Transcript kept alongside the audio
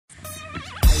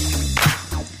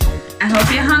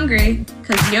if you're hungry,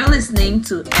 because you're listening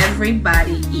to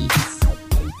Everybody Eats.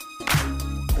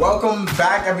 Welcome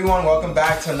back, everyone. Welcome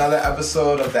back to another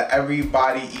episode of the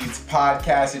Everybody Eats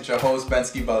podcast. It's your host,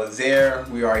 Bensky Belazaire.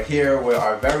 We are here with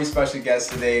our very special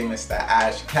guest today, Mr.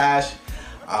 Ash Cash.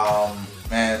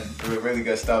 Man, really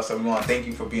good stuff. So we want to thank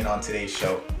you for being on today's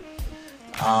show.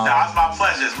 No, it's my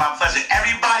pleasure. It's my pleasure.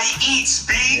 Everybody eats,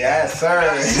 B. Yes, sir.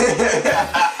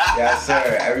 Yes,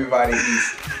 sir. Everybody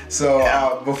eats.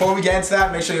 So before we get into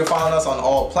that, make sure you're following us on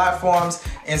all platforms: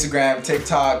 Instagram,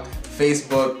 TikTok,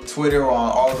 Facebook, Twitter. We're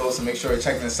on all of those, so make sure you're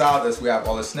checking us out. We have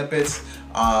all the snippets,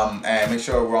 and make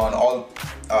sure we're on all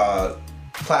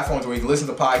platforms where you can listen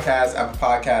to podcasts, Apple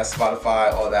Podcasts,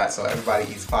 Spotify, all that. So Everybody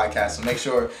Eats podcast. So make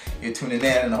sure you're tuning in,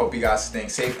 and I hope you guys are staying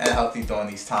safe and healthy during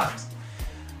these times.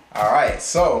 All right,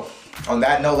 so on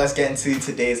that note, let's get into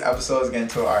today's episode. Let's get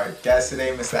into our guest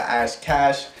today, Mr. Ash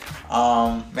Cash.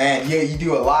 Man, you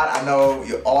do a lot. I know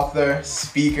you're author,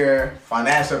 speaker,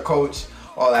 financial coach,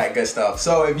 all that good stuff.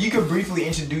 So if you could briefly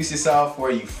introduce yourself,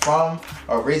 where you from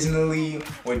originally,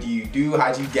 what do you do,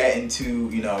 how'd you get into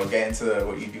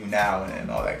what you do now and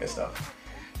all that good stuff.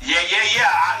 Yeah.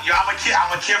 I'm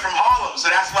a kid from Harlem, so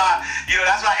that's why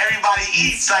everybody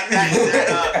eats like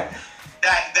that.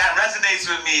 That resonates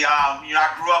with me. I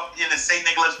grew up in the St.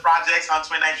 Nicholas Projects on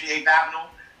 29th Street, 8th Avenue,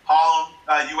 Harlem,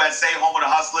 USA, home of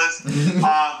the Hustlers.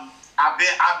 I've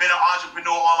been an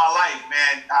entrepreneur all my life,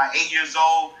 man. 8 years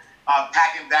old,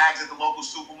 packing bags at the local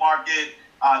supermarket.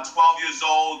 12 years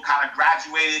old, kind of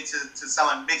graduated to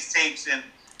selling mixtapes and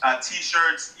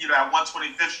T-shirts, at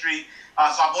 125th Street.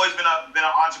 So I've always been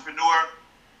an entrepreneur.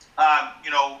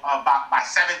 By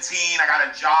 17, I got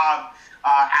a job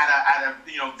at a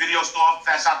video store,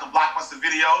 fresh out the Blockbuster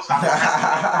videos.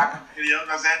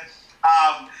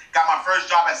 Got my first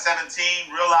job at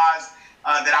 17, realized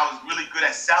that I was really good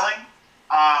at selling,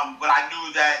 but I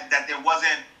knew that there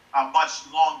wasn't much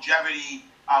longevity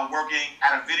working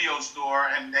at a video store,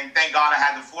 and thank God I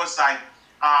had the foresight.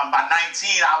 By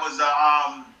 19, I was,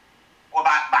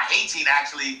 by 18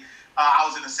 actually, I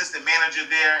was an assistant manager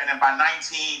there, and then by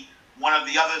 19, one of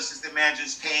the other assistant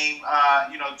managers came,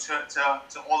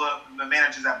 to all the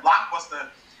managers at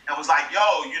Blockbuster and was like,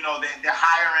 yo, they're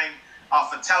hiring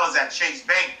for tellers at Chase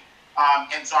Bank.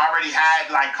 And so I already had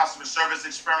like customer service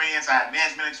experience. I had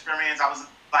management experience. I was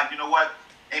like, you know what,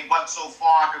 ain't but so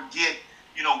far I could get,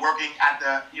 working at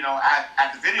the,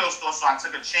 at the video store. So I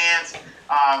took a chance,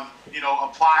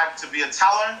 applied to be a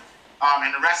teller.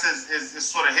 And the rest is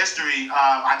sort of history.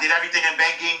 I did everything in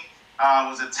banking,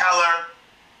 was a teller,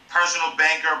 personal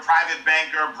banker, private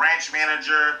banker, branch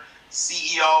manager,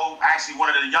 CEO, actually one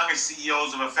of the youngest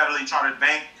CEOs of a federally chartered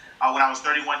bank when I was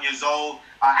 31 years old.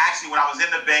 Actually, when I was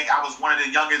in the bank, I was one of the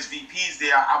youngest VPs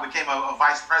there. I became a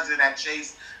vice president at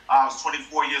Chase. I was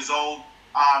 24 years old.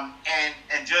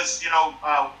 And just,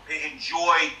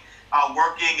 enjoyed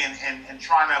working and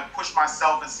trying to push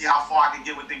myself and see how far I could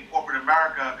get within corporate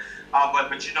America. But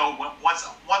once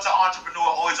an entrepreneur,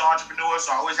 always an entrepreneur.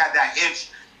 So I always had that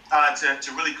itch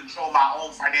to really control my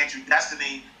own financial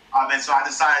destiny. And so I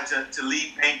decided to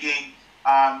leave banking.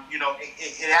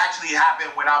 It actually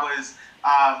happened when I was,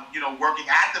 working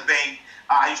at the bank.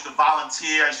 I used to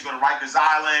volunteer. I used to go to Rikers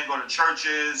Island, go to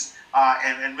churches,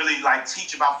 and really like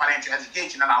teach about financial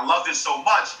education. And I loved it so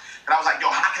much that I was like, yo,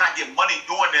 how can I get money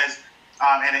doing this?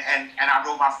 And I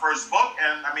wrote my first book,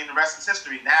 and I mean, the rest is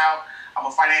history. Now I'm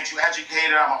a financial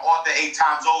educator. I'm an author 8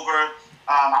 times over.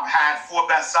 I've had 4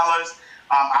 bestsellers.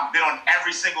 I've been on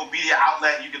every single media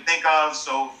outlet you can think of.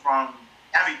 So from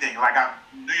everything, like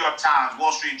New York Times,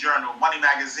 Wall Street Journal, Money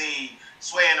Magazine,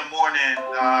 Sway in the Morning,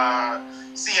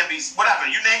 CNBC, whatever.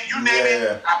 You name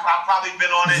it, I've probably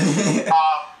been on it.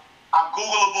 I'm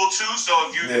Googleable too. So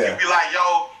if you be like,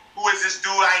 yo, who is this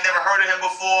dude? I ain't never heard of him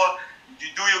before.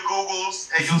 You do your Googles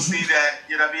and you'll see that,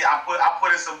 I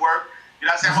put in some work. You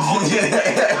know what I'm saying?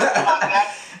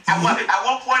 I'm an OG. At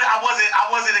one point, I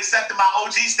wasn't accepting my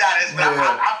OG status, but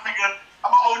I figured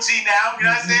I'm an OG now. You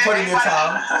know what I'm saying?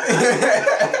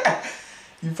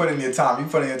 You put in your time. You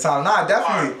put in your time. Nah,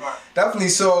 definitely.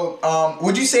 So,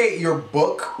 would you say your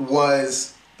book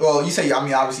was? Well,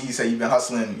 obviously you say you've been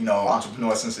hustling,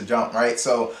 entrepreneur since the jump, right?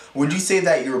 So, would you say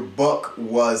that your book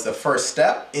was the first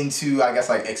step into, I guess,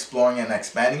 like exploring and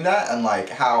expanding that, and like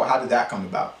how did that come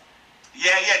about?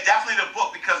 Yeah, definitely the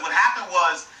book, because what happened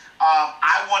was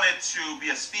I wanted to be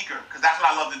a speaker, because that's what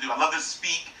I love to do. I love to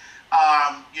speak.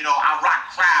 I rock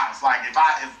crowds. Like if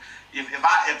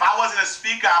I wasn't a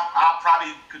speaker, I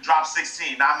probably could drop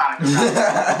 16. Now I'm not a good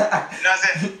rapper. You know what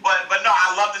I'm saying? But no,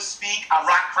 I love to speak. I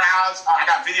rock crowds. I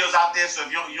got videos out there. So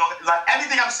if you don't like,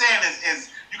 everything I'm saying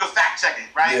is you can fact check it,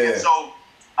 right? Yeah. And so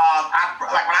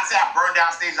like when I say I burn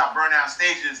down stages, I burn down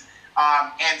stages.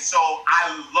 And so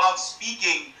I love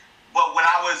speaking, but when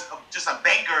I was just a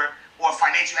banker or a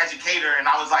financial educator, and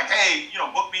I was like, hey,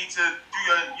 book me to do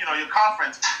your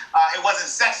conference. It wasn't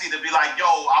sexy to be like, yo,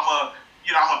 I'm a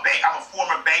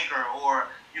former banker, or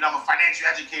I'm a financial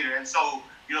educator. And so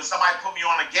somebody put me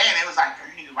on again. It was like,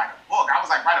 you need to write a book. I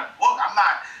was like, write a book? I'm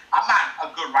not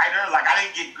a good writer. Like, I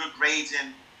didn't get good grades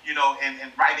in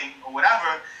writing or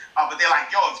whatever. But they're like,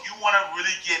 yo, if you want to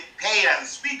really get paid as a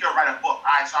speaker, write a book.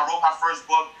 All right, so I wrote my first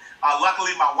book.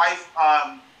 Luckily, my wife,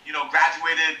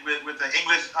 graduated with an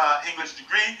English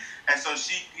degree, and so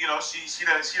she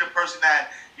the person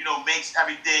that makes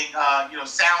everything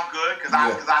sound good, because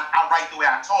I write the way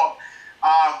I talk.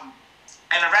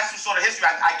 And the rest was sort of history.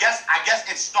 I guess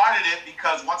it started it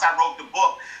because once I wrote the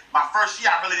book, my first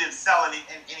year I really didn't sell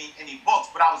any books,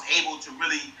 but I was able to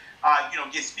really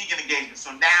get speaking engagements.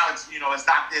 So now it's it's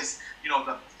not this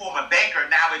the former banker.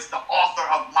 Now it's the author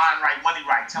of Mind Right, Money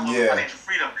Right, Telling Financial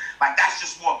Freedom. Like, that's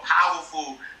just more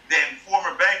powerful than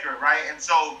former banker, right? And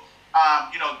so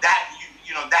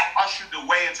that ushered the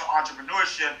way into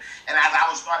entrepreneurship. And as I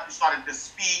started to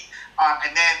speak,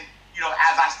 and then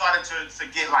as I started to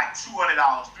get like $200,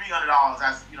 $300,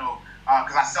 as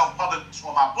because I self-publish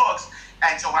on my books,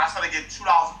 and so when I started getting $200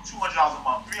 a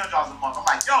month, $300 a month, I'm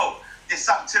like, yo, there's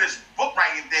something to this book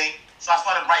writing thing. So I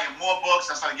started writing more books.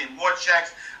 I started getting more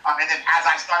checks, and then as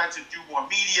I started to do more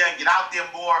media and get out there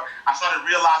more, I started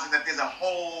realizing that there's a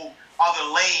whole other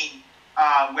lane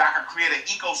where I could create an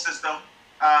ecosystem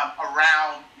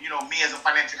around me as a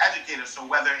financial educator. So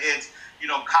whether it's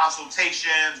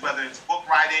consultations, whether it's book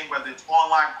writing, whether it's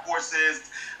online courses,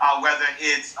 whether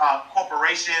it's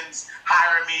corporations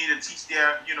hiring me to teach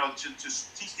their to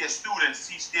teach their students,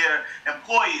 teach their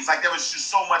employees. Like, there was just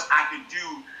so much I could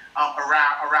do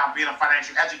around being a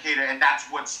financial educator, and that's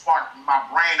what sparked my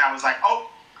brain. I was like, oh,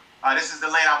 this is the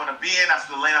lane I want to be in. That's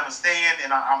the lane I'm gonna stay in,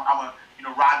 and I'm gonna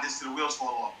ride this till the wheels fall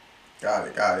off. Got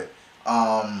it.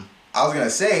 I was gonna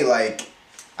say, like,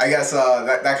 I guess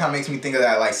that kind of makes me think of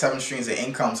that, like, 7 streams of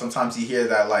income. Sometimes you hear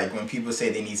that, like, when people say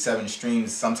they need 7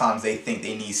 streams, sometimes they think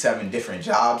they need 7 different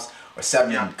jobs or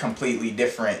 7 completely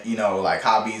different, like,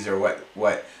 hobbies or what.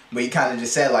 But you kind of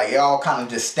just said, like, it all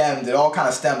kind of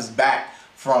stems back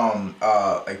from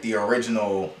like the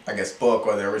original, I guess, book,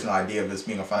 or the original idea of just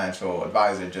being a financial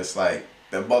advisor. Just like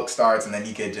the book starts, and then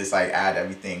you could just like add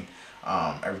everything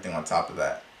on top of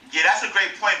that. Yeah, that's a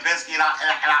great point, Vinsky, and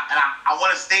I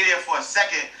want to stay there for a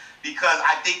second, because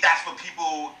I think that's what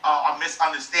people are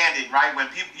misunderstanding, right? When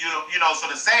people, so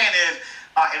the saying is,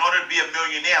 in order to be a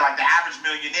millionaire, like the average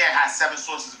millionaire has 7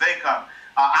 sources of income.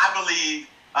 I believe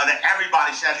that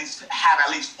everybody should have at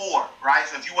least 4, right?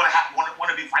 So if you want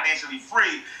to be financially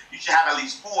free, you should have at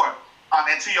least 4.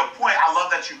 And to your point, I love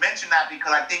that you mentioned that,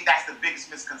 because I think that's the biggest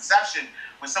misconception.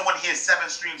 When someone hears 7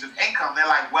 streams of income, they're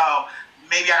like, well,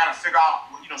 maybe I got to figure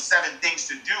out 7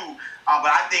 things to do.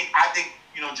 But I think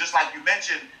just like you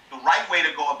mentioned, the right way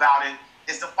to go about it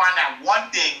is to find that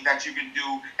one thing that you can do,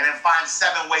 and then find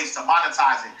 7 ways to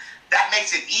monetize it. That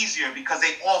makes it easier, because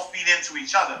they all feed into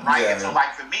each other, right? Yeah, and so,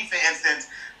 like, for me, for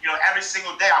instance, every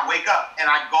single day I wake up and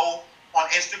I go on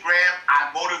Instagram,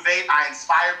 I motivate, I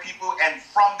inspire people, and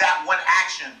from that one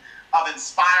action of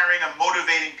inspiring and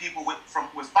motivating people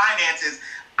with finances,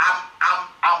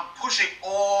 I'm pushing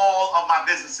all of my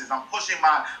businesses. I'm pushing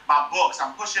my books.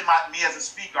 I'm pushing me as a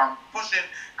speaker. I'm pushing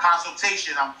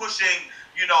consultation. I'm pushing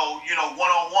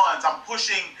one-on-ones. I'm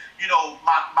pushing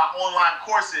my online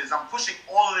courses. I'm pushing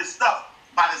all of this stuff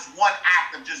by this one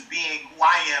act of just being who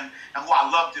I am and who I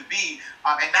love to be.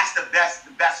 And that's the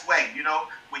best way.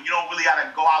 When you don't really got to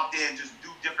go out there and just do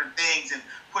different things and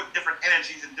put different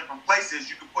energies in different places,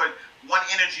 you can put one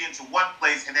energy into one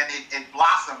place, and then it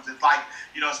blossoms. It's like,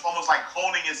 it's almost like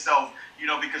cloning yourself,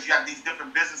 because you have these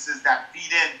different businesses that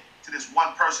feed in to this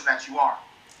one person that you are.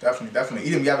 Definitely.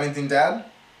 Eden, you have anything to add?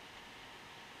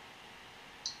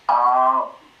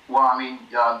 Well, I mean,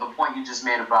 the point you just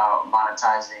made about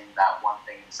monetizing that one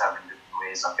thing in 7 different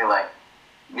ways, I feel like,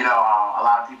 a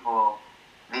lot of people,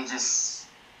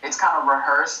 it's kind of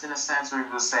rehearsed in a sense, where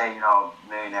people say,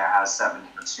 millionaire has 7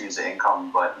 different streams of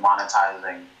income, but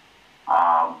monetizing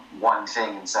one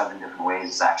thing in 7 different ways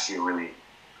is actually a really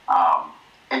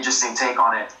interesting take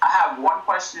on it. I have one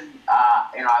question.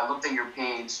 I looked at your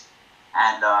page,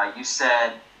 and you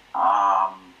said,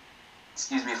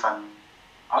 excuse me if I'm...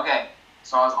 Okay,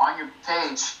 so I was on your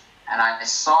page, and I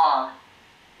saw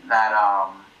that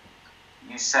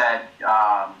you said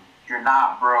you're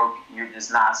not broke, you're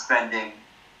just not spending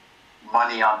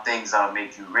money on things that'll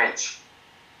make you rich.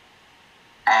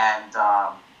 And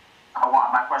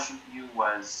My question for you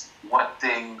was, what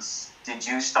things did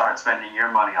you start spending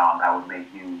your money on that would make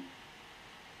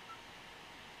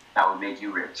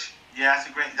you rich? Yeah,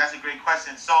 that's a great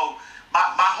question. So my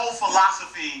whole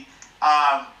philosophy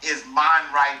is mind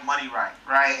right, money right,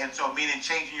 right? And so meaning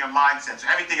changing your mindset. So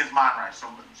everything is mind right. So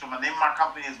my name of my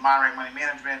company is Mind Right Money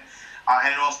Management,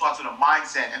 and it all starts with a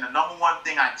mindset. And the number one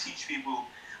thing I teach people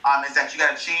is that you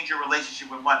got to change your relationship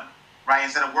with money, right?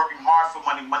 Instead of working hard for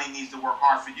money, money needs to work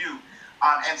hard for you.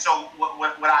 And so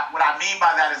what I mean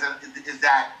by that is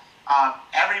that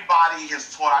everybody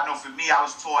has taught. I know for me, I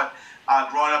was taught.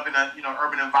 Growing up in a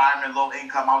urban environment, low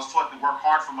income, I was taught to work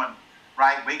hard for money,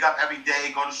 right? Wake up every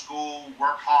day, go to school,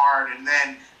 work hard, and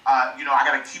then I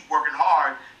got to keep working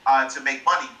hard to make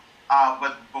money.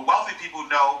 But wealthy people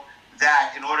know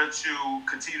that in order to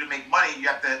continue to make money, you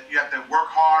have to work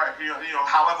hard.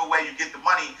 However way you get the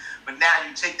money, but now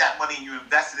you take that money and you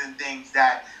invest it in things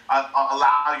that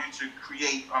allow you to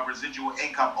create a residual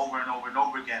income over and over and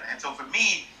over again. And so for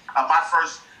me, my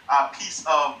first piece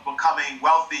of becoming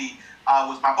wealthy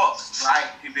was my books,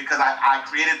 right? Because I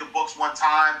created the books one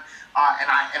time,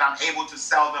 and I'm able to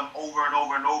sell them over and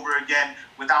over and over again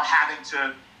without having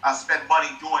to spend money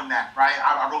doing that, right?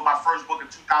 I wrote my first book in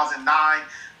 2009.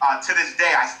 To this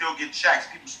day, I still get checks.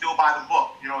 People still buy the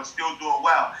book. It's still doing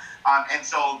well. And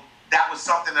so that was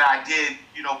something that I did,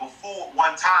 before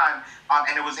one time,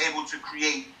 and it was able to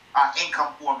create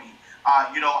income for me.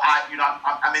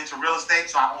 I'm into real estate,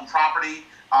 so I own property,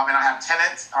 and I have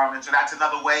tenants, and so that's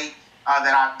another way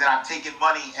that I've taken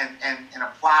money and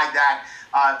applied that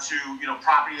to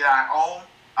property that I own,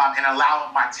 and allow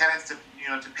my tenants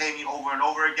to pay me over and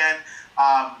over again.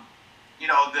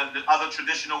 The other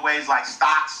traditional ways like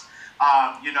stocks,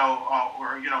 or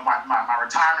my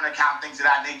retirement account, things of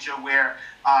that nature, where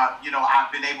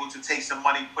I've been able to take some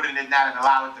money, put it in that, and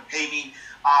allow it to pay me.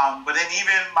 But then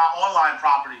even my online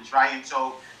properties, right? And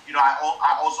so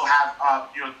I also have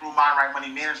through Mind Right Money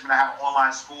Management, I have an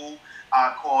online school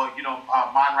called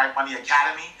Mind Right Money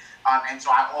Academy. And so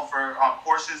I offer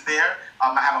courses there.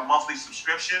 I have a monthly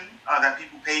subscription that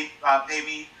people pay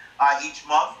me each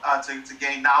month to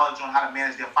gain knowledge on how to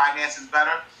manage their finances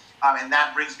better. And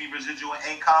that brings me residual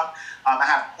income. I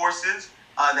have courses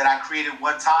that I created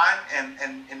one time,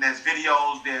 and there's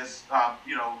videos, there's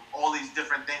all these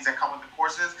different things that come with the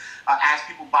courses. As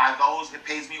people buy those, it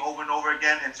pays me over and over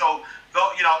again. And so,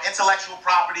 intellectual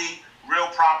property, real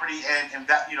property, and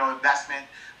investment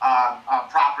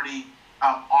property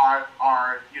are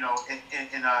in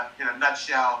a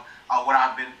nutshell what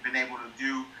I've been able to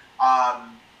do.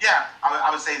 I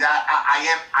would say that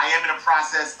I am in a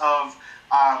process of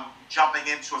jumping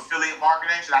into affiliate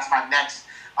marketing. So that's my next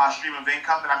stream of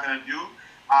income that I'm going to do.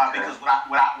 Because what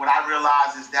I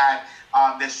realize is that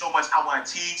there's so much I want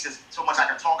to teach. There's so much I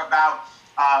can talk about.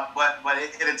 But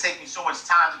it'll take me so much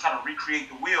time to try to recreate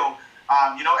the wheel.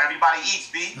 Everybody eats,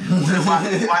 B.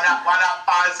 Why not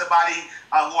find somebody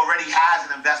who already has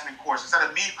an investment course? Instead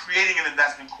of me creating an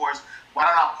investment course, why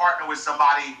don't I partner with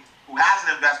somebody who has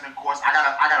an investment course? I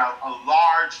got a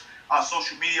large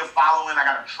social media following. I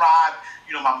got a tribe.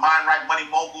 My Mind Right Money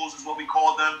Moguls is what we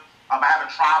call them. I have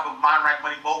a tribe of Mind Right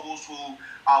Money Moguls who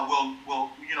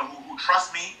who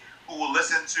trust me, who will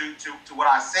listen to what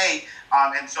I say.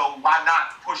 And so why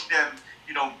not push them?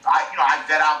 I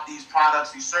vet out these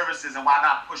products, these services, and why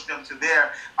not push them to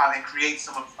there and create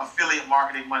some affiliate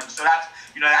marketing money? So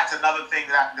that's another thing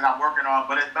that I'm working on.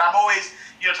 But I'm always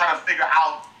trying to figure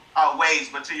out ways.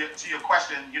 But to your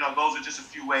question, those are just a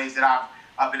few ways that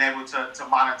I've been able to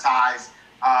monetize,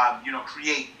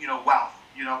 create wealth.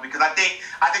 Because I think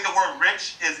the word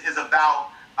rich is about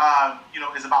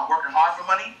working hard for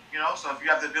money. So if you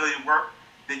have the ability to work,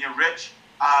 then you're rich.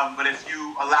 But if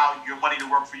you allow your money to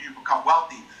work for you, become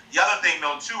wealthy. The other thing,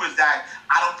 though, too, is that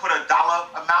I don't put a dollar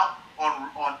amount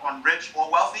on rich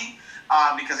or wealthy,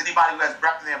 because anybody who has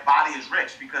breath in their body is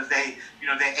rich, because they're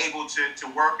able to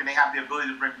work and they have the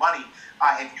ability to bring money.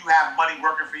 If you have money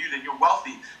working for you, then you're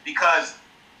wealthy, because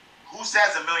who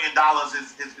says $1 million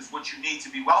is what you need to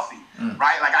be wealthy,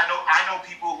 right? Like I know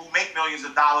people who make millions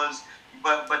of dollars,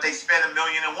 but they spend $1.1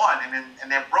 million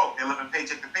and they're broke. They're living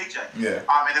paycheck to paycheck. Yeah.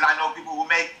 And then I know people who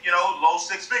make low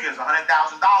six figures, $100,000,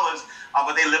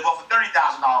 but they live off of $30,000.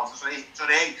 So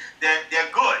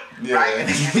they're good, yeah, right?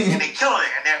 And they kill it,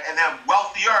 and they're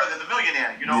wealthier than the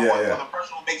millionaire. Or the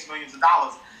person who makes millions of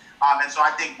dollars. And so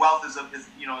I think wealth is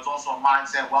also a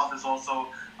mindset. Wealth is also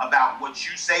about what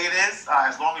you say it is.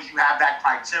 As long as you have that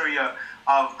criteria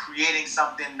of creating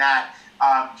something that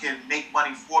can make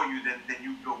money for you, then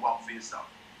you build wealth for yourself.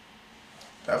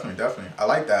 Definitely. I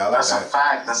like that. That's a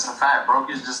fact. Broke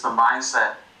is just the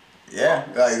mindset. Yeah,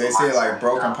 like they say, like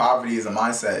broken poverty is a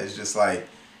mindset. It's just like,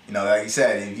 you know, like you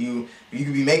said, if you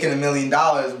could be making $1 million,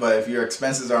 but if your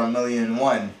expenses are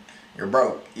 1,000,001, you're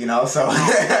broke. You know, so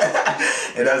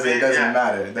it doesn't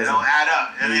matter. It they don't add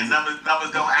up.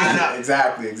 Numbers don't add up.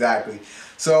 Exactly.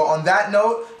 So on that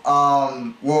note,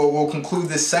 we'll conclude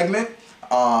this segment.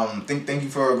 Thank you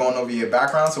for going over your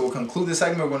background. So we'll conclude this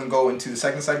segment. We're going to go into the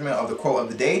second segment of the quote of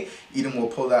the day. Eden will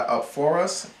pull that up for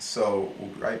us. So we'll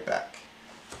be right back.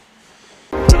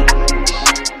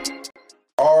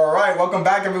 All right, welcome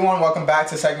back, everyone. Welcome back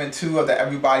to segment 2 of the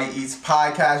Everybody Eats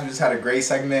podcast. We just had a great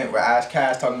segment where Ash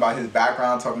Cash talking about his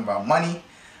background, talking about money.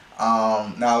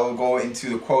 Now we'll go into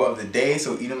the quote of the day.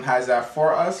 So Edom has that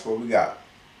for us. What we got?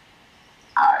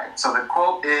 All right. So the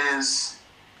quote is,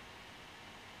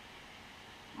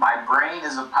 "My brain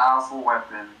is a powerful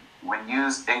weapon. When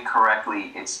used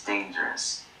incorrectly, it's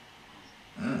dangerous."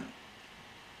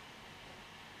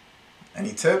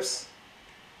 Any tips?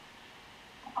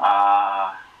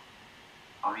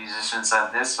 A musician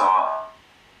said this, or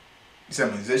You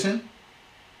said musician?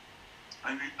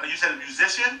 You said a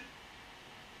musician?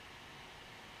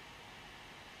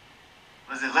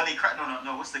 Was it Lenny Kravitz?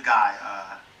 No. What's the guy?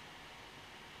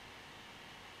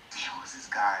 Damn, what's this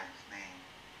guy's name?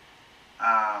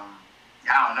 I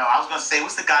don't know. I was gonna say,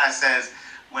 what's the guy that says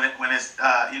when it's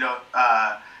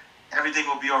everything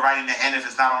will be all right in the end. If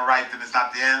it's not all right, then it's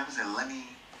not the end. Was it Lenny?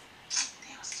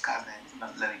 Damn, what's this guy's name? It's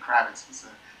not Lenny Kravitz.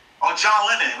 John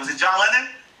Lennon. Was it John Lennon?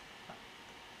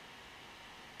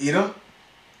 Edom?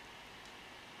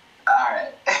 all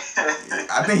right.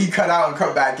 I think he cut out and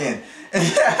cut back in.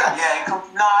 It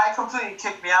completely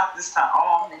kicked me out this time.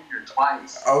 Oh, I'm in here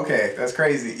twice. Okay, that's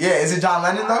crazy. Yeah, is it John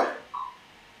Lennon though?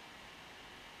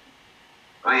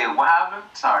 Wait, what happened?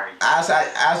 Sorry.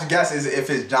 Ask guess is if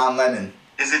it's John Lennon.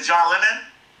 Is it John Lennon?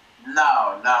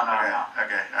 No.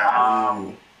 Okay. All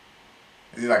right.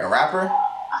 Is he like a rapper?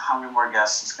 How many more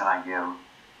guesses can I give?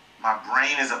 My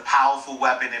brain is a powerful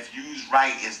weapon. If used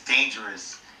right, it's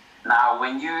dangerous. Now,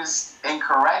 when used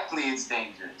incorrectly, it's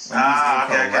dangerous. When used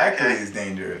incorrectly, okay. it's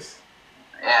dangerous.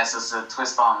 Yeah, so it's a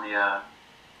twist on the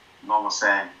normal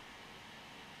saying.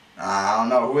 I don't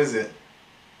know. Who is it?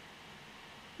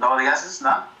 No other guesses?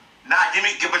 None? Nah,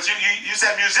 but you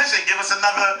said musician. Give us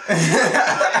another.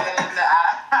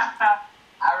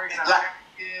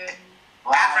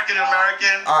 African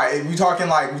American. All right, we talking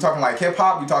like hip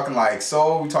hop. We talking like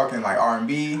soul. We talking like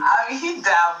R&B. I mean, he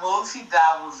dabbles.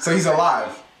 So he's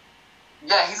alive.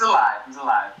 Yeah, he's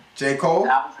alive. J. Cole.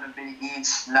 Dabbles in a bit of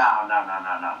each. No.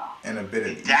 And a bit of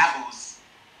He dabbles.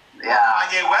 Yeah.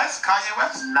 Kanye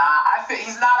West. Nah, I feel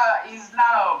he's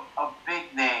not a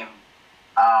big name.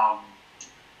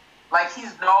 Like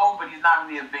he's known, but he's not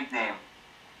really a big name.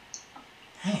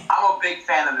 Dang. I'm a big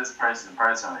fan of this person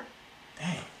personally.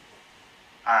 Dang.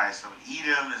 All right, so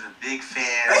Edom is a big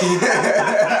fan.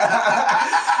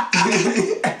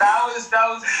 that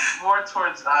was more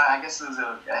towards. I guess it was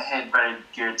a hint better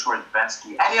geared towards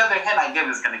Bensky. Any other hint I give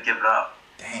is gonna give it up.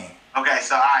 Dang. Okay,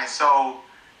 so all right,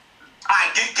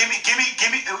 give me.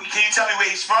 Can you tell me where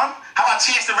he's from? How about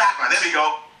Chance the Rapper? There we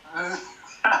go.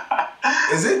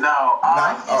 Is it? No.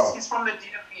 No? He's from the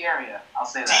DMV area. I'll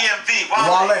say that. DMV.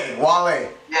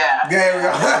 Wale. Yeah. There we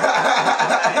go. Wale.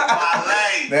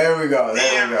 There we go.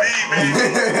 DMV, baby.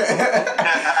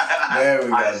 There we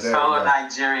go. My fellow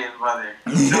Nigerian brother.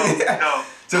 No.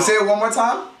 So say it one more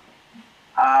time.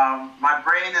 My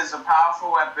brain is a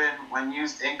powerful weapon. When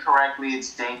used incorrectly,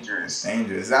 it's dangerous. It's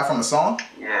dangerous. Is that from a song?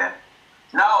 Yeah.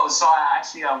 No. So I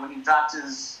actually, when he dropped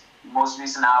his most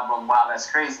recent album, Wow, That's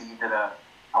Crazy,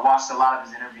 I watched a lot of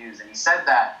his interviews, and he said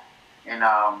that in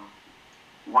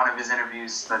one of his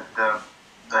interviews, the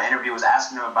interview was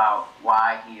asking him about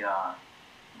why he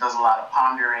does a lot of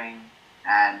pondering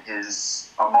and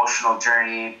his emotional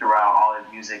journey throughout all his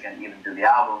music and even through the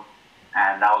album,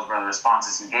 and that was one of the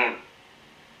responses he gave.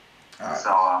 Right.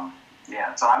 So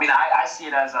yeah, so I mean, I see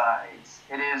it as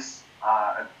it is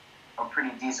a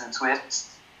pretty decent twist.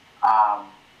 I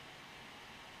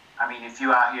mean, if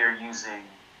you out here using,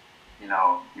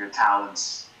 your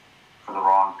talents for the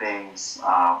wrong things,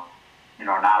 not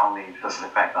only does it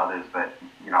affect others, but,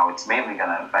 it's mainly going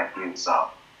to affect you.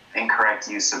 So incorrect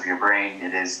use of your brain,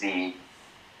 it is the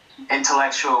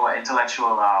intellectual, the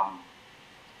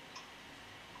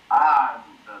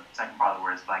second part of the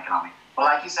word is blanking on me. But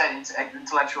like you said,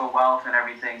 intellectual wealth and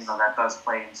everything, that does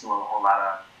play into a whole lot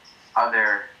of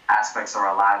other aspects of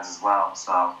our lives as well.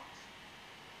 So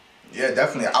Yeah,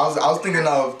 definitely. I was thinking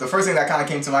of the first thing that kind of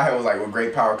came to my head was like, with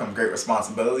great power comes great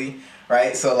responsibility,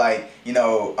 right? So like, you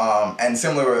know, and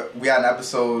similar, we had an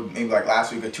episode maybe like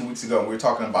last week or 2 weeks ago, and we were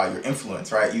talking about your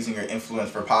influence, right? Using your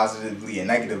influence for positively and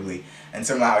negatively. And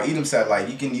similar how Edom said, like,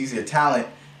 you can use your talent.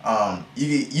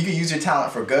 You could use your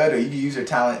talent for good, or you could use your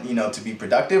talent, you know, to be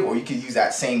productive, or you could use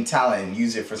that same talent and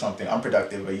use it for something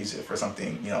unproductive, or use it for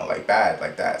something, you know, like bad,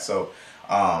 like that. So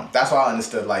that's why I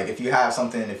understood, like, if you have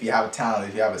something, if you have a talent,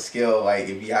 if you have a skill, like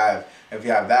if you have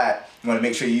that, you want to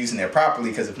make sure you're using it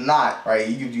properly, because if not, right,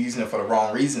 you could be using it for the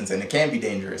wrong reasons, and it can be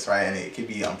dangerous, right, and it could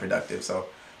be unproductive. So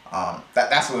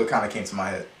that's what kind of came to my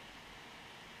head.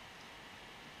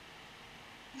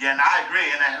 Yeah, and I agree,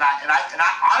 and I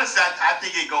honestly, I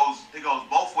think it goes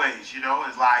both ways. You know,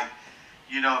 it's like,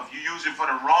 you know, if you use it for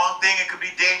the wrong thing, it could be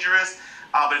dangerous.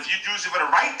 But if you use it for the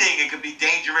right thing, it could be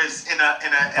dangerous in a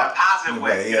positive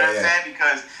way. You know what I'm saying?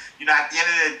 Because, you know, at the end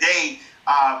of the day,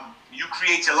 you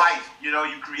create your life. You know,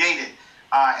 you create it,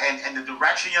 and the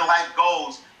direction your life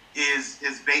goes is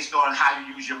based on how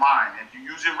you use your mind. If you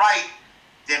use it right,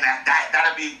 then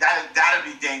that'll be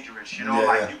dangerous. You know,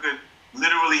 you could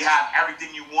literally have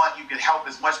everything you want. You can help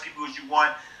as much people as you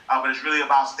want, but it's really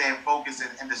about staying focused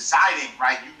and deciding,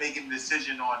 right? You making a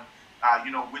decision on,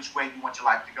 you know, which way you want your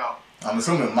life to go. I'm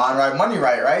assuming mind right, money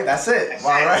right, right? That's it.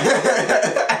 Mind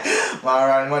right. Mind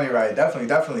right, money right.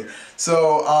 Definitely.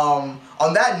 So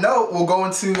on that note, we'll go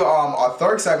into our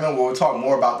third segment where we'll talk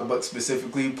more about the book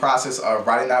specifically, process of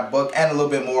writing that book, and a little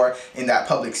bit more in that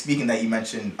public speaking that you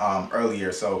mentioned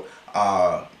earlier. So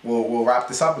we'll wrap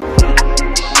this up.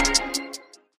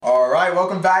 All right,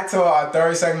 welcome back to our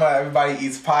third segment of Everybody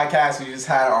Eats podcast. We just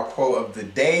had our quote of the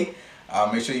day.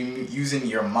 Make sure you're using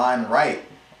your mind right,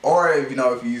 or if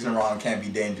you're using it wrong, it can be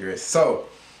dangerous. So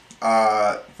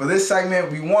for this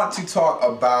segment, we want to talk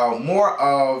about more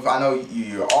of, I know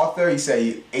you're an author, you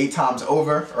say 8 times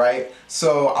over, right?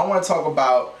 So I want to talk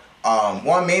about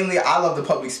one, mainly I love the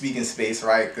public speaking space,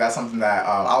 right? That's something that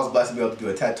I was blessed to be able to do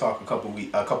a TED Talk a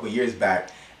couple years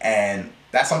back, and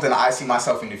that's something that I see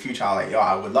myself in the future. I'm like, yo,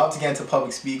 I would love to get into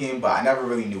public speaking, but I never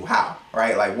really knew how,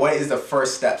 right? Like, what is the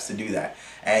first steps to do that?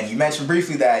 And you mentioned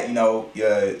briefly that, you know,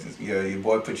 your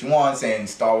boy put you on saying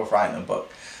start with writing a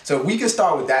book. So we can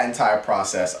start with that entire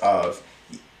process of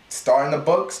starting the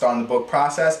book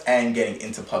process, and getting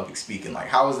into public speaking. Like,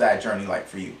 how was that journey like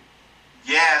for you?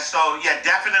 Yeah, so yeah,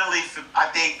 definitely. I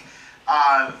think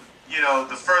you know,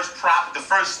 the first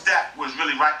step was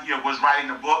really writing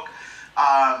the book.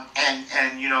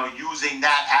 And you know, using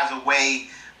that as a way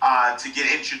to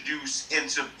get introduced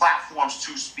into platforms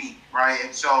to speak, right?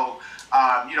 And so,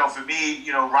 you know, for me,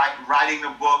 you know, writing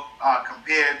the book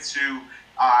compared to,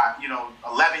 you know,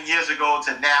 11 years ago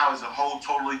to now is a whole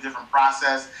totally different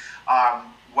process.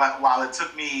 While it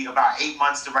took me about 8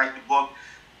 months to write the book,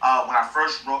 when I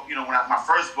first wrote, you know, my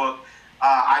first book,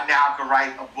 I now can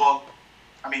write a book.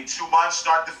 I mean, 2 months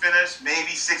start to finish,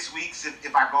 maybe 6 weeks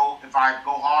if I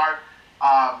go hard.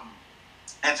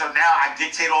 And so now I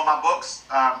dictate all my books.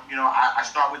 You know, I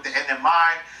start with the end in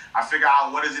mind. I figure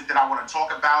out what is it that I want to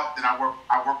talk about. Then I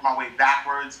work my way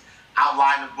backwards,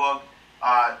 outline the book,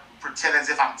 pretend as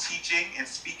if I'm teaching and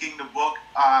speaking the book,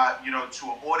 you know, to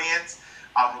an audience.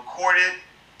 Record it,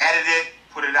 edit it,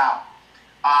 put it out.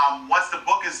 Once the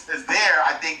book is there,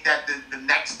 I think that the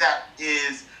next step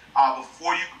is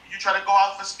before you try to go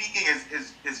out for speaking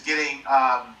is getting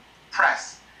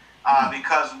press.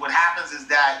 Because what happens is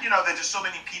that, you know, there's just so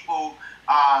many people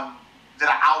that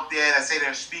are out there that say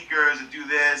they're speakers and do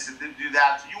this and do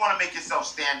that. So you want to make yourself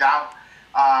stand out,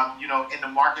 you know, in the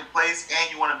marketplace,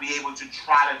 and you want to be able to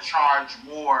try to charge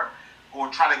more or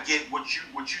try to get what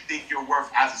you think you're worth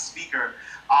as a speaker.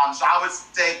 So I would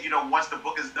say, you know, once the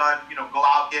book is done, you know, go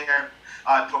out there,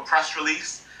 do a press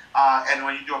release. And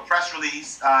when you do a press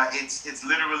release, it's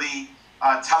literally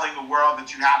telling the world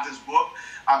that you have this book.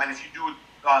 And if you do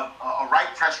a right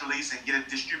press release and get it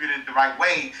distributed the right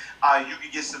way, you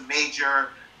could get some major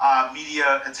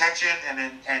media attention,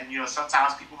 and you know,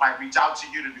 sometimes people might reach out to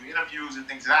you to do interviews and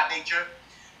things of that nature.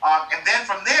 And then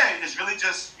from there, it's really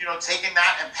just, you know, taking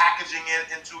that and packaging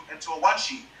it into a one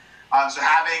sheet. So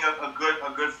having a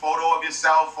good photo of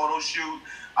yourself, photo shoot,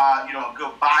 you know, a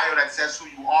good bio that says who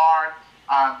you are.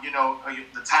 You know,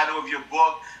 the title of your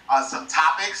book, some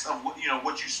topics of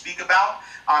what you speak about,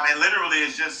 and literally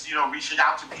it's just, you know, reaching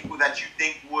out to people that you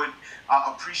think would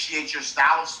appreciate your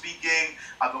style of speaking,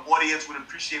 the audience would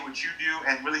appreciate what you do,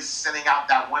 and really sending out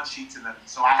that one sheet to them.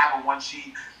 So I have a one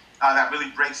sheet that really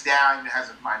breaks down. It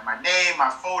has my name, my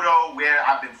photo, where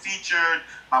I've been featured,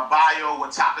 my bio,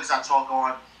 what topics I talk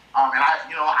on, and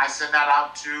I send that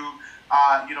out to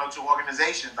to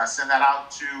organizations. I send that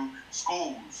out to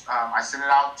schools. I send it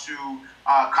out to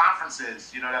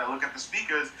conferences, that look at the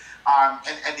speakers.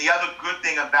 And the other good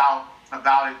thing about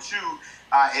it too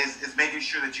is making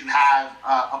sure that you have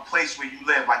a place where you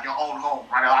live, like your own home,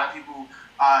 right? A lot of people,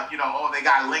 they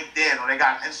got LinkedIn or they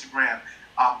got Instagram.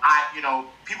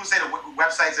 People say the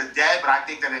websites are dead, but I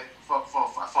think that for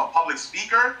a public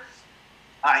speaker,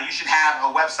 you should have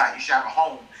a website. You should have a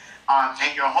home.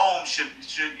 And your home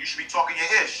you should be talking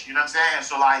your ish. You know what I'm saying?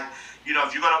 So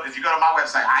if you go to my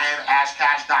website,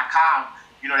 IamAshCash.com,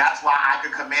 that's why I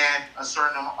could command a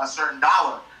certain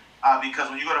dollar. Because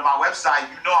when you go to my website,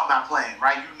 I'm not playing,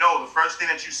 right? The first thing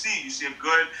that you see a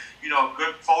good,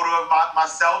 good photo of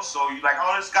myself. So you're like,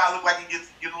 oh, this guy look like he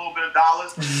gets a little bit of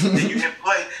dollars. Then you hit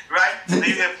play, right? Then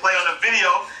you hit play on the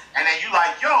video, and then you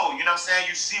like, yo, you know what I'm saying?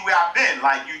 You see where I've been.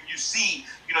 Like you see,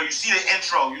 you see the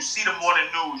intro, you see the morning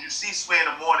news, you see Sway in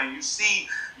the morning, you see,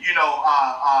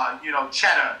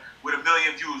 Cheddar with 1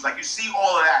 million views. Like you see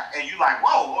all of that, and you like,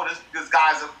 whoa, this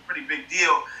guy's a pretty big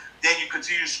deal. Then you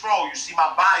continue to scroll. You see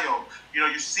my bio.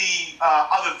 You see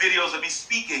other videos of me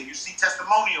speaking. You see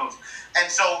testimonials, and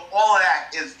so all of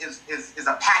that is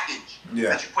a package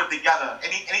that you put together.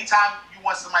 Anytime you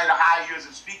want somebody to hire you as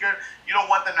a speaker, you don't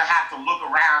want them to have to look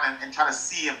around and try to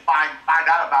see and find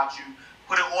out about you.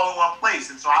 Put it all in one place.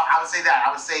 And so I would say that.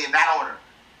 I would say in that order.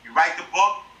 You write the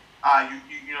book.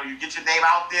 You get your name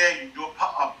out there. You do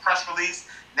a press release.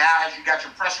 Now, as you got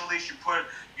your press release, you put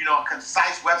a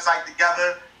concise website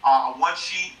together. A one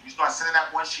sheet, you start sending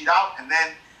that one sheet out, and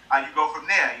then you go from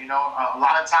there. A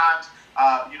lot of times,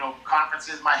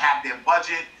 conferences might have their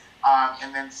budget,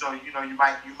 and then so you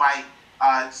might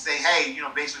say, hey,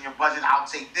 based on your budget, I'll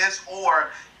take this. Or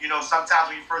sometimes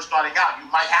when you're first starting out,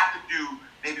 you might have to do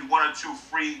maybe 1 or 2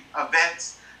 free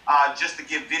events just to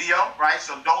get video, right?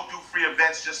 So don't do free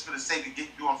events just for the sake of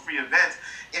doing free events.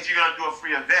 If you're gonna do a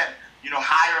free event,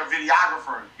 hire a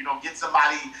videographer. Get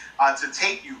somebody to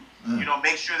tape you.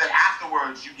 Make sure that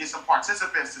afterwards you get some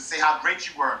participants to say how great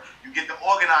you were. You get the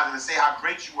organizer to say how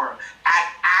great you were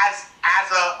as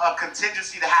a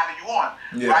contingency to having you on,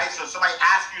 right? So if somebody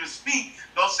asks you to speak,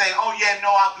 don't say, oh yeah, no,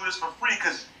 I'll do this for free,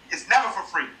 because it's never for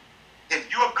free. If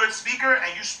you're a good speaker and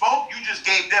you spoke, you just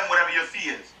gave them whatever your fee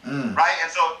is, right?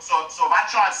 And so if I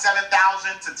charge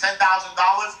 $7,000 to $10,000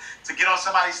 to get on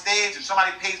somebody's stage, if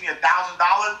somebody pays me $1,000,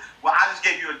 well, I just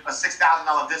gave you a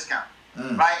 $6,000 discount.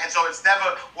 Right, and so it's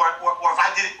never, or if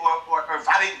I didn't, or if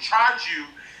I didn't charge you,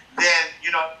 then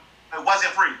it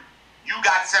wasn't free. You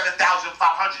got 7,500,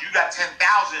 you got 10,000,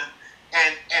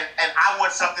 and I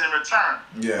want something in return.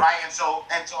 Right, and so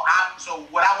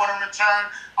what I want in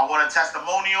return, I want a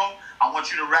testimonial. I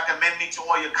want you to recommend me to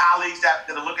all your colleagues that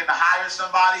are looking to hire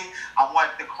somebody. I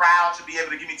want the crowd to be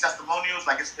able to give me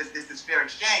testimonials. Like it's this fair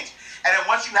exchange. And then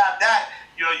once you have that,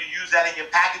 you use that in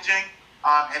your packaging.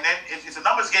 And then it's a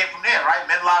numbers game from there, right?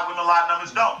 Men lie, women lie,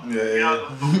 numbers don't.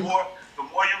 The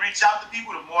more you reach out to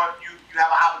people, the more you have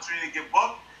an opportunity to get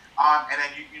booked, and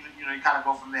then you kind of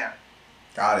go from there.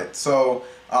 Got it. So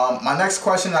my next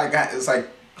question I got is like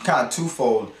kind of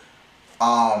twofold.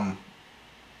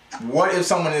 What if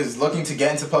someone is looking to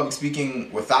get into public speaking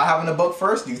without having a book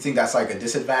first? Do you think that's like a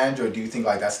disadvantage, or do you think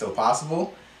like that's still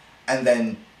possible? And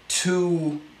then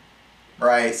 2,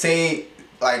 right? Say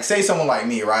someone like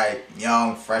me, right,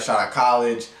 young, fresh out of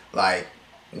college, like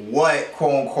what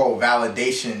quote unquote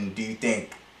validation do you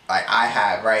think like I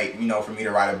have, right, for me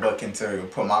to write a book and to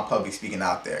put my public speaking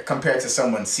out there compared to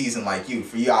someone seasoned like you?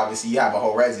 For you, obviously, you have a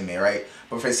whole resume, right?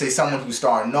 But for say someone who's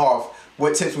starting off,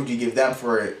 what tips would you give them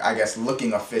for, I guess,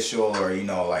 looking official, or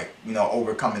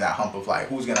overcoming that hump of like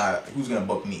who's gonna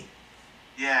book me?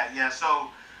 Yeah. So.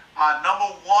 Number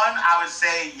 1, I would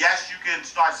say, yes, you can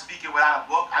start speaking without a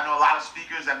book. I know a lot of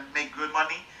speakers that make good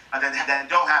money that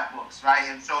don't have books, right?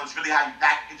 And so it's really how you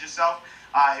package yourself.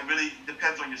 It really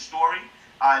depends on your story.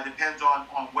 It depends on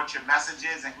what your message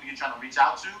is and who you're trying to reach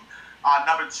out to.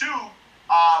 Number 2,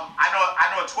 I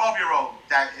know a 12-year-old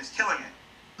that is killing it,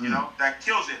 that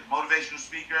kills it. Motivational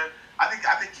speaker. I think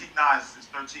King Nas is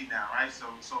 13 now, right? So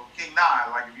King Nas,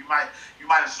 like if you might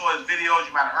have saw his videos,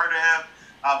 you might have heard of him.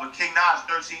 But King Nas,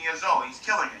 13 years old, he's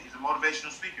killing it. He's a motivational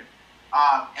speaker.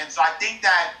 And so I think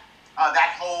that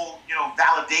that whole,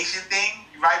 validation thing,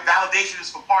 right? Validation is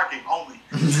for parking only.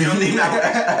 You don't need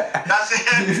validation. That's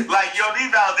it. Like, you don't need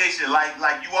validation.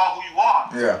 Like you are who you are.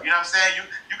 Yeah. You know what I'm saying?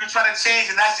 You can try to change,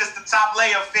 and that's just the top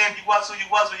layer of fam you was who you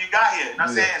was when you got here. You know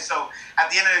what I'm saying? So at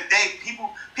the end of the day,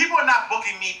 people are not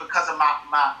booking me because of my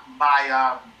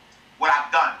what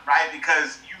I've done, right?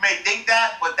 Because you may think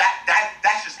that, but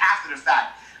that's just after the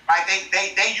fact, right?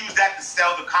 They use that to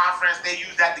sell the conference. They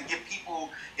use that to get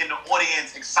people in the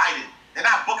audience excited. They're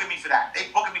not booking me for that. They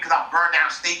booking me because I burned down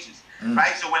stages,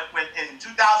 right? So when in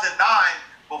 2009,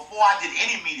 before I did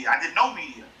any media, I did no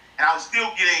media, and I was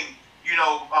still getting,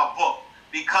 booked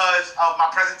because of my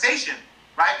presentation,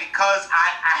 right? Because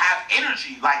I have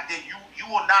energy. Like that, you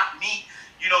will not meet,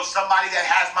 somebody that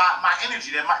has my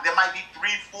energy. There might be 3,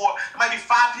 4, there might be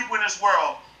 5 people in this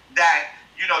world that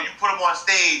you put them on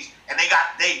stage and they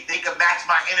could match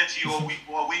my energy, or we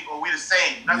the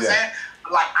same. You know what I'm saying?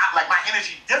 Like my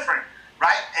energy different,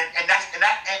 right? And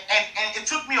it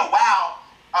took me a while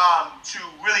to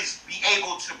really be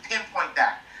able to pinpoint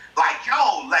that. Like,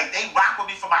 they rock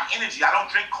with me for my energy. I don't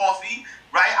drink coffee,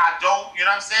 right? I don't, you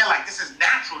know what I'm saying? Like, this is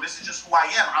natural. This is just who I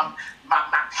am. My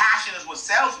passion is what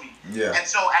sells me. Yeah. And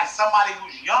so as somebody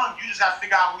who's young, you just got to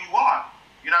figure out who you are.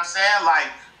 You know what I'm saying?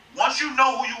 Like, once you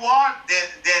know who you are,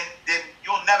 then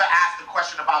you'll never ask the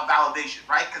question about validation,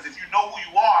 right? Because if you know who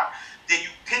you are, then you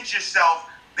pitch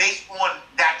yourself based on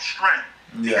that strength.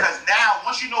 Yeah. Because now,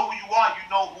 once you know who you are, you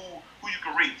know who you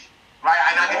can reach, right?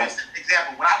 And I'll give you an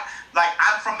example.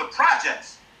 I'm from the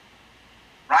projects,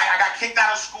 right? I got kicked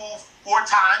out of school 4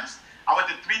 times. I went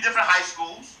to 3 different high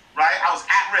schools, right? I was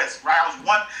at risk, right? I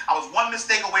was one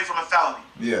mistake away from a felony.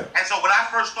 Yeah. And so when I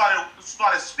first started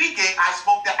speaking, I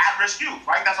spoke to at-risk youth,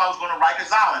 right? That's why I was going to Rikers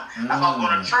Island. That's why I was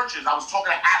going to churches. I was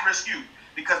talking to at-risk youth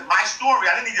because my story,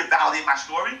 I didn't need to validate my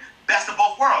story. Best of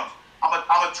both worlds. I'm a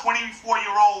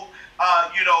 24-year-old,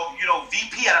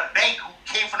 VP at a bank who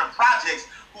came from the projects,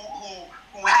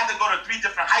 who had to go to 3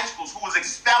 different high schools, who was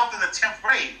expelled in the 10th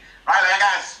grade, right? Like I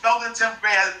got expelled in the 10th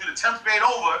grade, had to do the 10th grade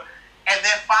over, and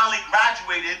then finally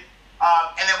graduated,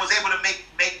 and then was able to make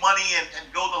money and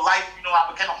build a life. I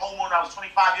became a homeowner when I was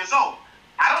 25 years old.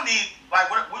 I don't need,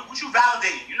 what you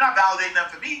validating? You're not validating that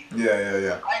for me.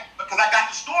 Yeah. Right? Because I got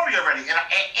the story already, and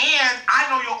I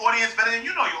know your audience better than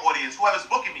you know your audience, whoever's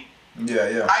booking me.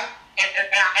 Yeah. Right?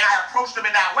 And I approached them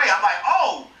in that way. I'm like,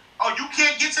 oh, you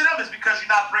can't get to them. It's because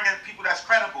you're not bringing people that's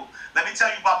credible. Let me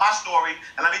tell you about my story,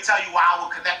 and let me tell you why I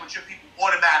will connect with your people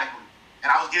automatically.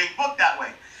 And I was getting booked that way.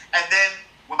 And then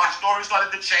when my story started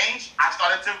to change, I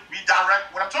started to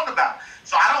redirect what I'm talking about.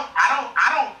 So I don't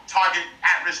target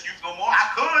at-risk youth no more. I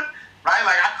could, right?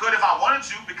 Like I could if I wanted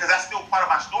to, because that's still part of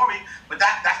my story. But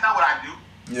that's not what I do.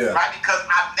 Yeah. Right? Because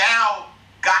I've now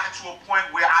gotten to a point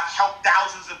where I've helped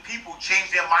thousands of people change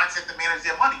their mindset to manage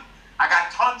their money. I got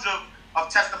tons of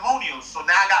testimonials, so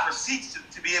now I got receipts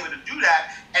to be able to do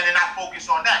that, and then I focus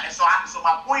on that. And so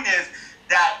my point is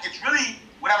that it's really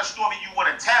whatever story you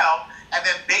want to tell, and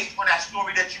then based on that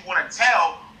story that you want to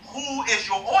tell, who is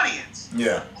your audience?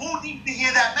 Yeah. Who needs to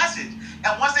hear that message?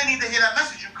 And once they need to hear that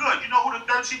message, you're good. You know who the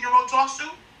 13-year-old talks to?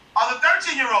 Are the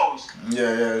 13-year-olds.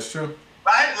 Yeah, it's true.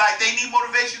 Right? Like, they need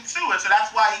motivation too, and so that's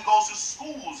why he goes to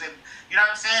schools, and you know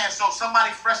what I'm saying? So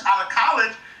somebody fresh out of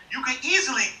college, you can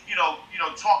easily,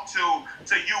 talk to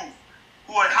youth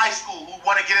who are in high school, who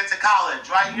want to get into college,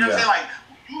 right? You know what I'm saying? Like,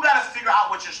 you got to figure out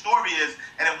what your story is,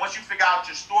 and then once you figure out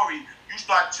your story, you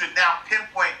start to now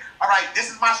pinpoint, all right, this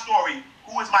is my story,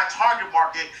 who is my target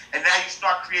market, and now you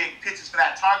start creating pitches for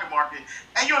that target market,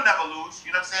 and you'll never lose,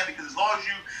 you know what I'm saying? Because as long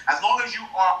as you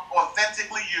are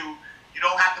authentically you, you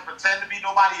don't have to pretend to be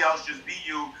nobody else, just be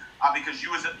you, because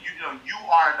you are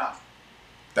enough.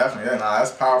 Definitely, no,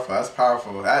 that's powerful. That's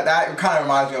powerful. That kind of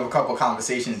reminds me of a couple of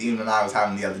conversations even I was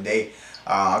having the other day.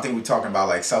 I think we're talking about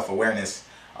like self-awareness,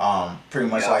 pretty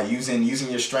much like using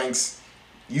your strengths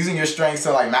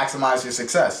to like maximize your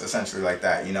success, essentially, like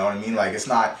that. You know what I mean? Like it's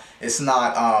not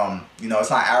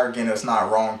arrogant, or it's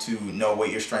not wrong to know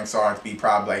what your strengths are and to be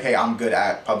proud. Like, hey, I'm good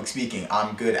at public speaking.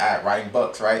 I'm good at writing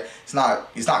books, right? It's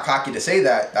not cocky to say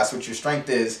that. That's what your strength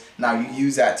is. Now you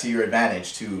use that to your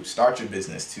advantage to start your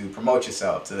business, to promote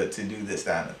yourself, to do this,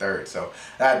 that, and the third. So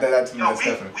that's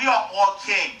definitely. We are all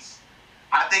kings.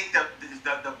 I think the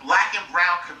black and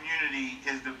brown community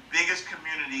is the biggest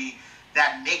community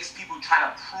that makes people try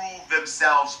to prove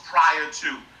themselves prior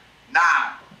to.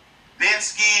 Nah.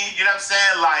 Binsky, you know what I'm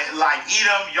saying? Like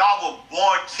Edom, y'all were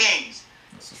born kings.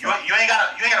 You ain't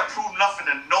gotta prove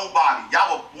nothing to nobody. Y'all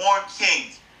were born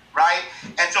kings, right?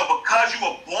 And so because you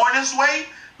were born this way,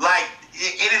 like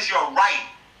it is your right.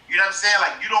 You know what I'm saying?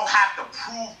 Like you don't have to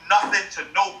prove nothing to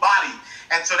nobody.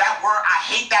 And so that word, I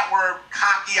hate that word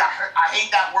cocky. I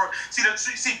hate that word. See,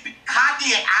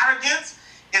 cocky and arrogance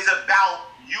is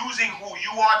about using who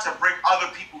you are to bring other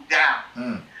people down.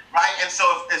 Right? And so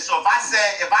if I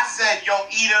said, yo,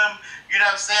 Edom, you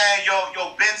know what I'm saying, yo,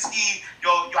 Binsky,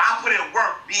 yo, I put in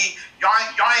work, y'all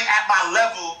ain't at my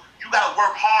level, you gotta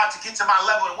work hard to get to my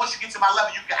level, and once you get to my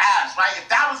level, you can ask, right? If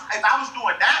I was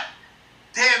doing that,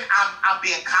 then I'm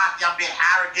being cocky, I'm being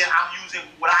arrogant, I'm using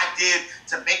what I did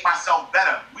to make myself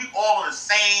better. We all on the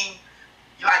same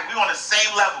like we on the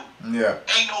same level. Yeah.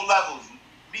 Ain't no levels.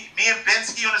 Me and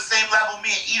Bensky on the same level. Me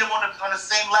and Edom on the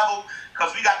same level,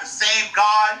 because we got the same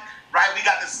God, right? We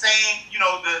got the same, you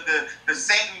know, the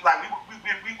same, like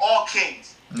we all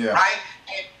kings, right?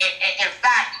 And in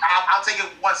fact, I'll take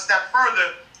it one step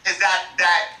further. Is that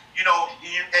you know,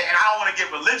 and I don't want to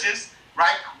get religious,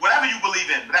 right? Whatever you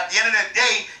believe in, but at the end of the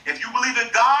day, if you believe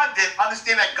in God, then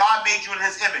understand that God made you in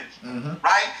His image,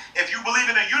 right? If you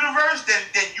believe in the universe,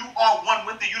 then you are one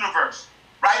with the universe,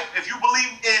 right? If you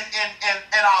believe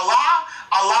in Allah,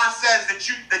 Allah says that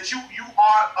you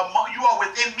are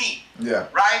within me,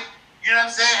 right? You know what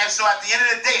I'm saying? And so at the end of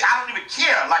the day, I don't even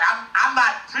care. Like I'm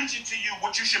not preaching to you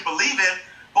what you should believe in,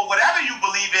 but whatever you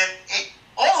believe in,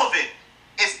 all of it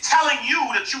is telling you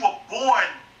that you were born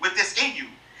with this in you.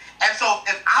 And so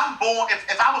if I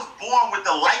was born with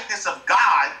the likeness of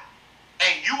God,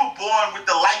 and you were born with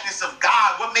the likeness of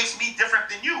God, what makes me different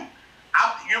than you?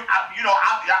 I'm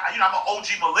an OG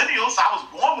millennial, so I was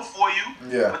born before you.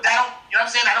 Yeah. But that don't, you know what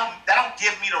I'm saying? That don't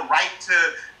give me the right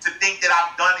to think that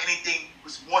I've done anything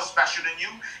more special than you.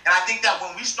 And I think that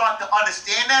when we start to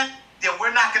understand that, then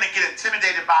we're not going to get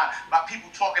intimidated by people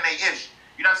talking their ish.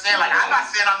 You know what I'm saying? Like, I'm not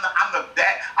saying I'm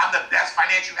the best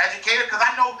financial educator, because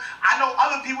I know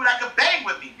other people that can bang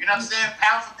with me. You know what I'm saying?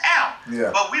 Pound for pound.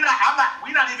 Yeah. But we're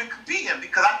not even competing,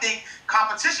 because I think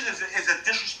competition is a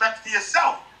disrespect to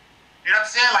yourself. You know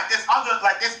what I'm saying? Like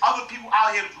there's other people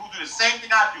out here who do the same thing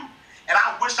I do, and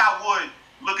I wish I would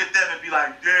look at them and be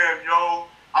like, damn, yo,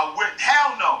 I wouldn't.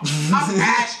 Hell no. I'm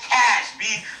Ash Cash, B.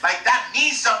 Like that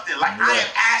means something. Like I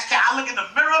am Ash Cash. I look in the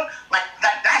mirror, like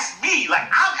that's me. Like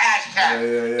I'm Ash Cash.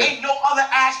 Ain't no other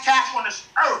Ash Cash on this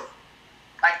earth.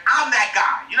 Like I'm that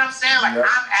guy. You know what I'm saying? Like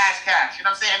I'm Ash Cash. You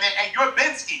know what I'm saying? And you're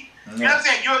Bensky. You know what I'm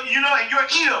saying? And you're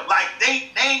Edom. Like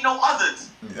they ain't no others.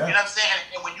 You know what I'm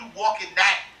saying? And when you walk in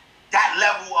that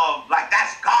level of, like,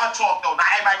 that's God talk though. Not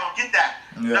everybody gonna get that.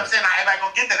 You know what I'm saying? Not everybody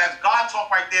gonna get that. That's God talk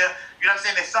right there. You know what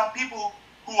I'm saying? There's some people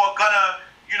who are gonna,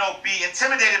 you know, be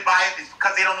intimidated by it. It's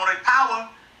because they don't know their power.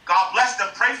 God bless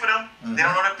them. Pray for them. They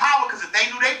don't know their power, because if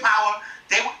they knew their power,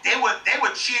 they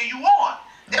would cheer you on.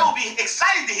 They would be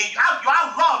excited to hear you.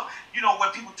 I love, you know,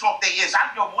 when people talk their ears.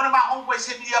 One of my homeboys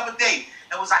hit me the other day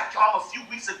and was like, yo, I'm a few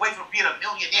weeks away from being a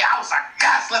millionaire. I was like,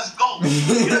 yes, let's go.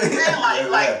 You know what I'm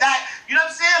saying? Like that. You know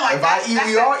what I'm saying? Like if I eat,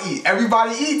 we all eat.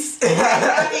 Everybody eats.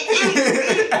 Everybody eats.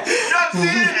 You know what I'm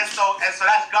saying? And so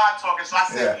that's God talking. So I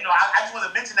said, you know, I just want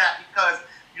to mention that, because,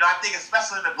 you know, I think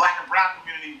especially in the Black and brown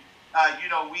community, you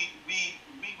know, we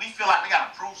feel like we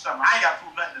gotta prove something. I ain't gotta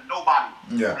prove nothing to nobody.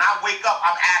 Yeah. When I wake up,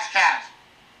 I'm Ash Cash.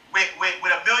 With $1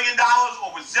 million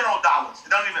or with $0, it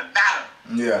doesn't even matter.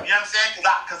 Yeah. You know what I'm saying?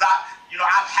 Because you know,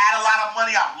 I've had a lot of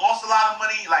money, I've lost a lot of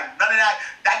money. Like none of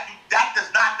that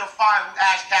does not define who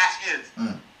Ash Cash is. You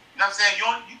know what I'm saying?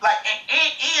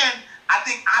 And I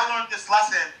think I learned this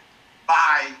lesson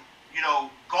by, you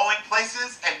know, going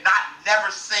places and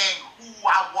never saying who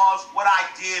I was, what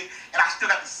I did, and I still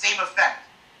got the same effect.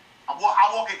 I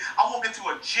walk into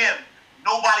a gym,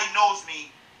 nobody knows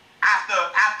me.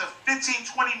 After 15,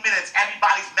 20 minutes,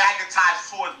 everybody's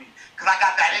magnetized towards me, because I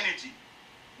got that energy.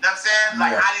 You know what I'm saying?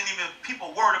 Like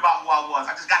people worried about who I was.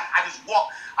 I just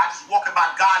walk in my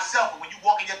God's self. And when you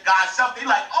walk in your God's self, they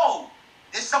like, oh,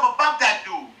 there's something about that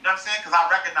dude. You know what I'm saying? Because I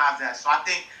recognize that. So I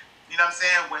think, you know what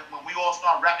I'm saying, when we all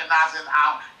start recognizing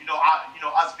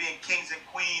us being kings and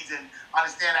queens, and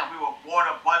understand that we were born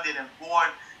abundant and born,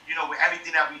 you know, with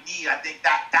everything that we need, I think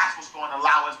that's what's going to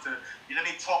allow us to, you know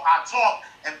what I mean, talk our talk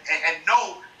and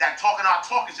know that talking our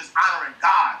talk is just honoring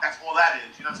God. That's all that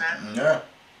is. You know what I'm saying? Yeah.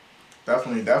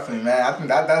 Definitely, man. I think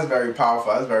that's very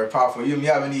powerful. That's very powerful. You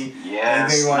have anything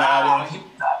you want to add in?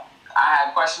 I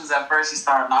had questions at first. He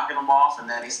started knocking them off, and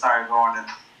then he started going and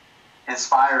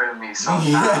inspiring me. So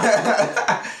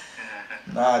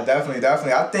Nah, definitely.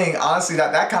 I think, honestly,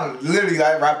 that kind of literally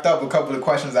wrapped up a couple of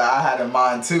questions that I had in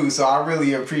mind, too. So I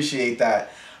really appreciate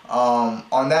that.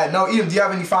 On that note, Edom, do you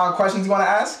have any final questions you want to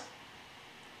ask?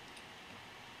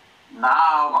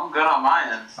 Nah, I'm good on my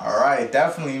end. All right,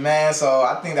 definitely, man. So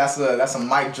I think that's a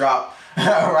mic drop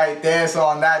right there. So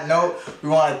on that note, we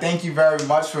want to thank you very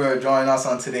much for joining us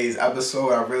on today's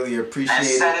episode. I really appreciate it. And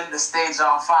setting the stage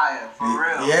on fire, for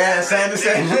real. Yeah, setting the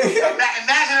stage.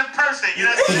 Imagine in person, you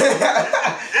know what I'm saying?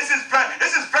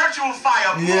 This is virtual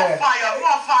fire. More fire.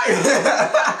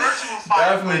 Virtual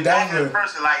fire. Definitely. Imagine in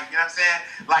person, like, you know what I'm saying?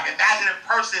 Like, imagine in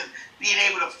person being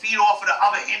able to feed off of the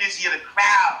other energy of the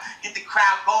crowd, get the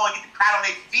crowd going, get the crowd on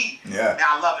their feet. Yeah. Man,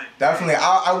 I love it. Definitely.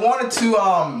 I wanted to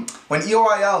when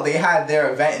EOIL they had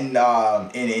their event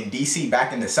in DC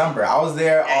back in December. I was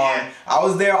there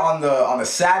on the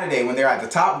Saturday when they were at the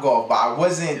Top Golf, but I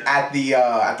wasn't at the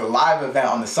live event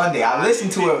on the Sunday. I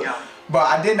listened to it, but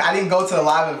I didn't go to the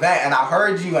live event, and I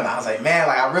heard you and I was like, man,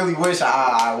 like I really wish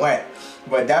I went.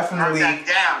 But definitely burn that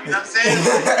down, you know what I'm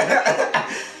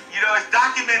saying? You know, it's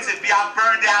documented. I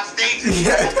burned down stages.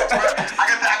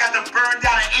 I got the burn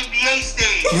down an NBA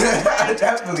stage.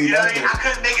 Definitely. You know what I mean? I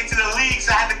couldn't make it to the league, so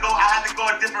I had to go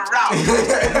a different route.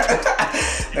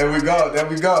 There we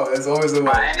go. There's always a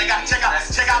way. And they got check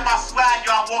out my swag,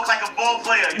 yo. I walk like a ball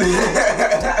player. You know?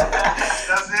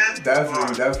 That's it.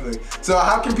 Definitely. So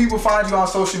how can people find you on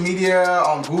social media,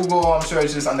 on Google? I'm sure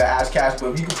it's just under Ash Cash,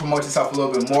 but if you can promote yourself a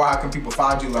little bit more, how can people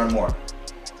find you, learn more?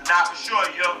 Nah, for sure.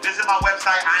 Visit my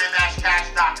website,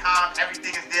 IamAshCash.com.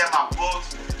 Everything is there. My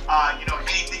books,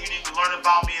 anything you need to learn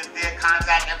about me is there.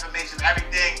 Contact information,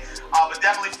 everything. But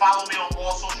definitely follow me on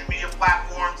all social media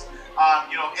platforms.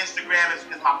 Instagram is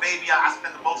my baby. I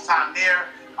spend the most time there.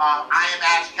 I am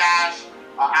Ash Cash.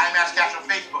 I am Ash Cash on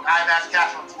Facebook. I am Ash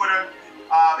Cash on Twitter.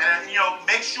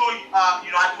 Make sure I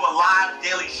do a live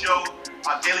daily show,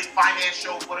 daily finance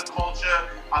show for the culture.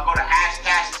 Go to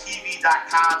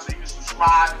AshCashTV.com so you can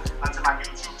subscribe to my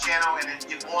YouTube channel and then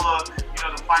get all of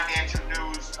the financial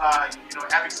news.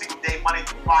 Every single day, Monday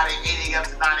through Friday, 8 a.m.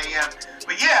 to 9 a.m.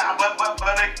 But yeah, but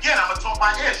again, I'm gonna talk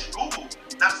my ish. Google.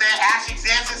 You know what I'm saying? Ash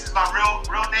Exantis is my real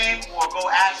name, or go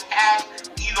Ash Cash.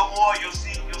 Either or, you'll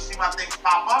see my things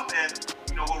pop up, and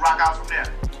we'll rock out from there.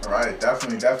 All right,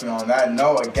 definitely. On that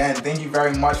note, again, thank you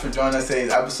very much for joining us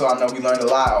today's episode. I know we learned a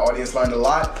lot. Our audience learned a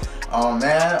lot.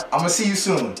 Man, I'm gonna see you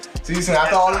soon.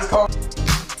 After all this.